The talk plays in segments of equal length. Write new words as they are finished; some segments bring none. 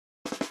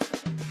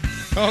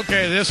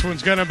Okay, this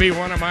one's going to be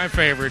one of my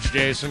favorites,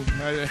 Jason.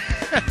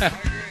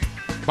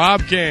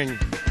 Bob King.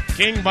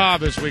 King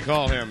Bob, as we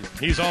call him.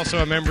 He's also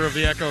a member of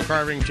the Echo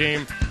Carving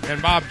team,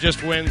 and Bob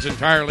just wins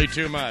entirely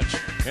too much.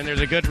 And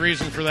there's a good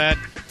reason for that.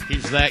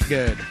 He's that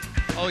good.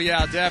 Oh,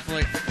 yeah,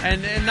 definitely.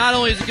 And not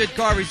only is he a good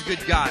carver, he's a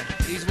good guy.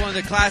 He's one of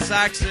the class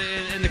acts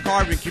in the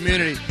carving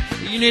community.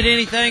 You need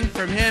anything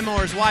from him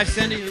or his wife,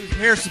 Cindy, who's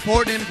here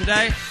supporting him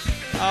today,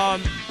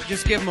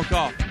 just give him a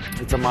call.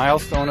 It's a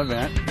milestone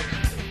event.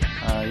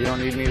 You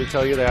don't need me to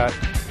tell you that.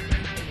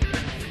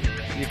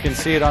 You can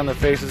see it on the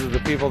faces of the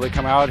people that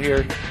come out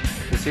here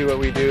to see what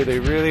we do. They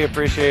really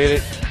appreciate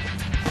it.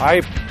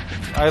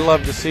 I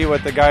love to see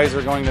what the guys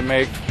are going to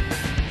make.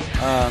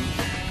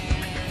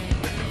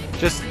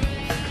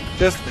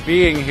 Just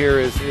being here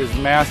is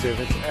massive.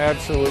 It's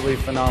absolutely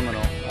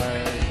phenomenal.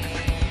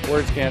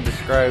 Words can't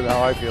describe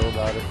how I feel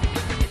about it.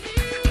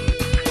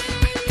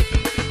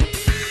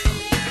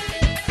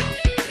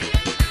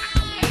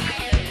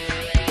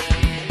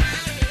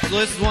 So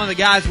this is one of the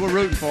guys we're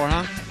rooting for,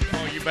 huh?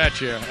 Oh, you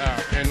betcha.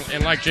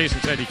 And like Jason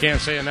said, you can't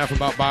say enough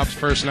about Bob's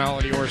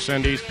personality or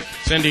Cindy's.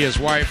 Cindy, his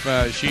wife,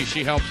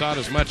 she helps out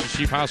as much as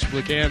she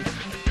possibly can.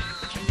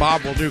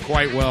 Bob will do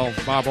quite well.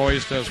 Bob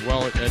always does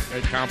well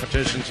at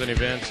competitions and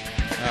events.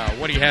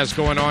 What he has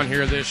going on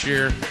here this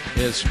year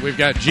is we've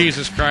got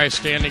Jesus Christ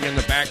standing in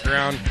the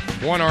background.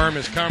 One arm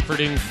is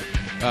comforting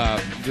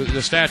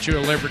the Statue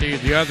of Liberty.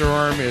 The other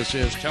arm is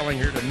telling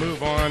her to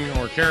move on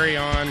or carry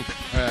on,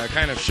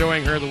 kind of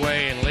showing her the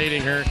way and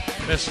leading her.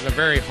 This is a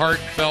very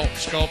heartfelt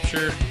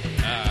sculpture.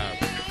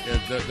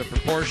 The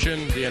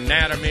proportion, the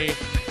anatomy,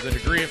 the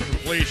degree of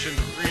completion,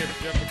 the degree of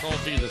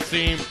difficulty, the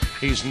theme,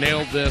 he's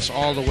nailed this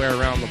all the way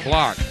around the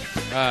block.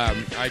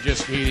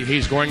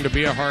 He's going to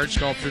be a hard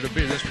sculpture to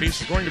beat. This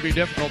piece is going to be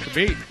difficult to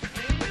beat.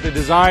 The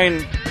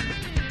design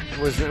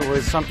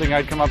was something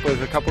I'd come up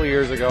with a couple of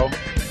years ago.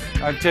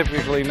 I'm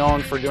typically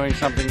known for doing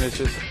something that's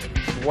just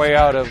way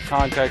out of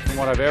context from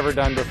what I've ever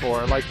done before.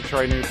 I like to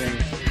try new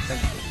things. And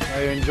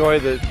I enjoy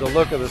the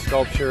look of the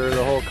sculpture.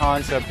 The whole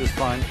concept is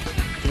fun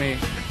to me,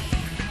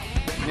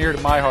 near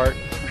to my heart.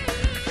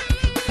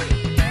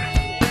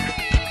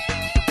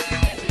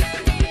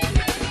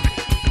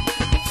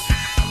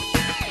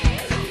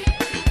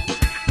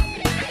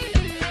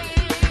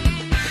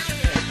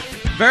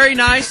 Very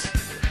nice,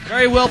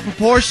 very well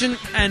proportioned,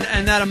 and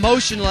that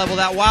emotion level,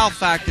 that wow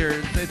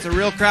factor, it's a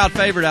real crowd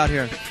favorite out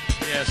here.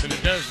 Yes, and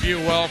it does view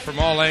well from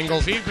all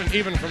angles,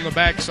 even from the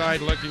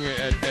backside. Looking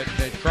at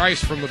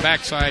Christ from the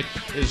backside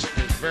is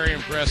very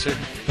impressive.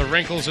 The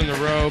wrinkles in the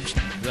robes,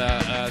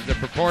 the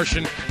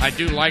proportion. I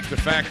do like the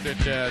fact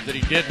that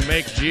he did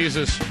make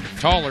Jesus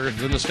taller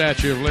than the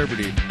Statue of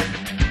Liberty.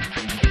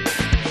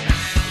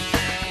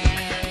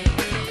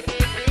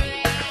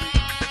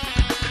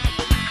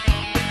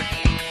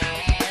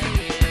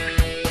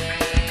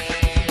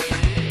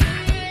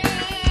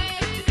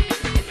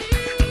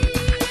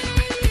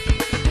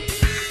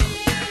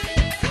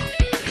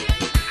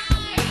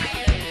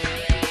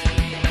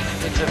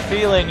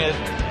 Feeling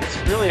it's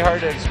really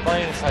hard to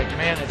explain. It's like,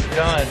 man, it's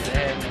done,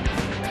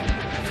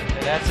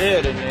 and that's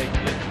it. And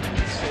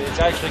it's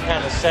actually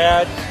kind of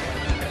sad,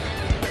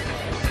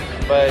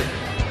 but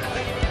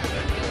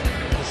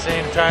at the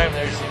same time,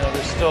 there's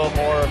still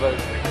more of a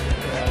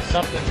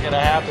something's going to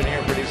happen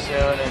here pretty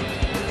soon. And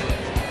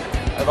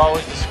I've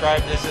always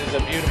described this as a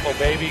beautiful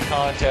baby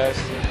contest,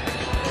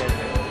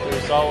 and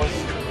there's always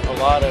a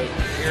lot of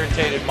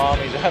irritated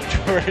mommies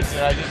afterwards,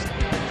 and I just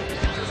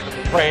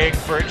praying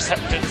for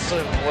acceptance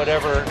of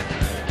whatever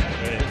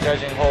the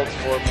judging holds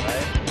for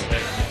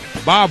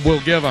me. Bob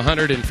will give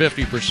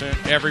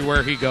 150%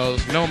 everywhere he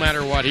goes, no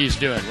matter what he's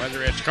doing.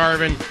 Whether it's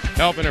carving,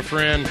 helping a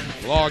friend,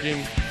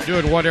 logging,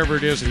 doing whatever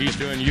it is that he's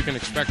doing, you can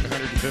expect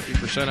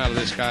 150% out of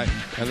this guy,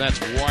 and that's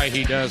why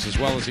he does as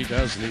well as he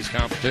does in these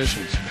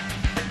competitions.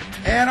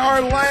 And our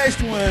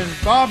last one,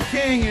 Bob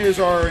King is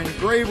our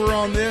engraver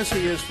on this.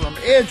 He is from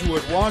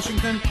Edgewood,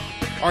 Washington.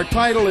 Our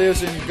title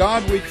is In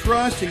God We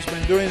Trust. He's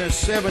been doing this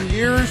 7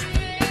 years.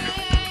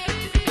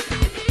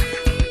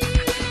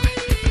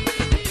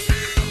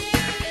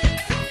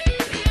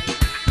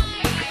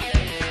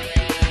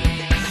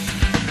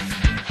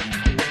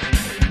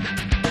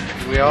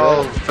 We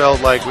all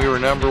felt like we were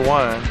number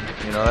one.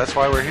 That's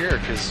why we're here,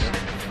 because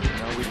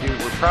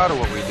we're proud of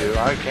what we do.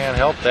 I can't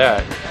help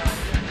that.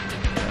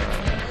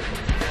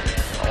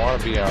 I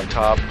want to be on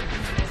top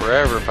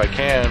forever if I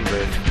can,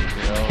 but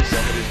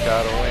somebody's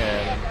got to win.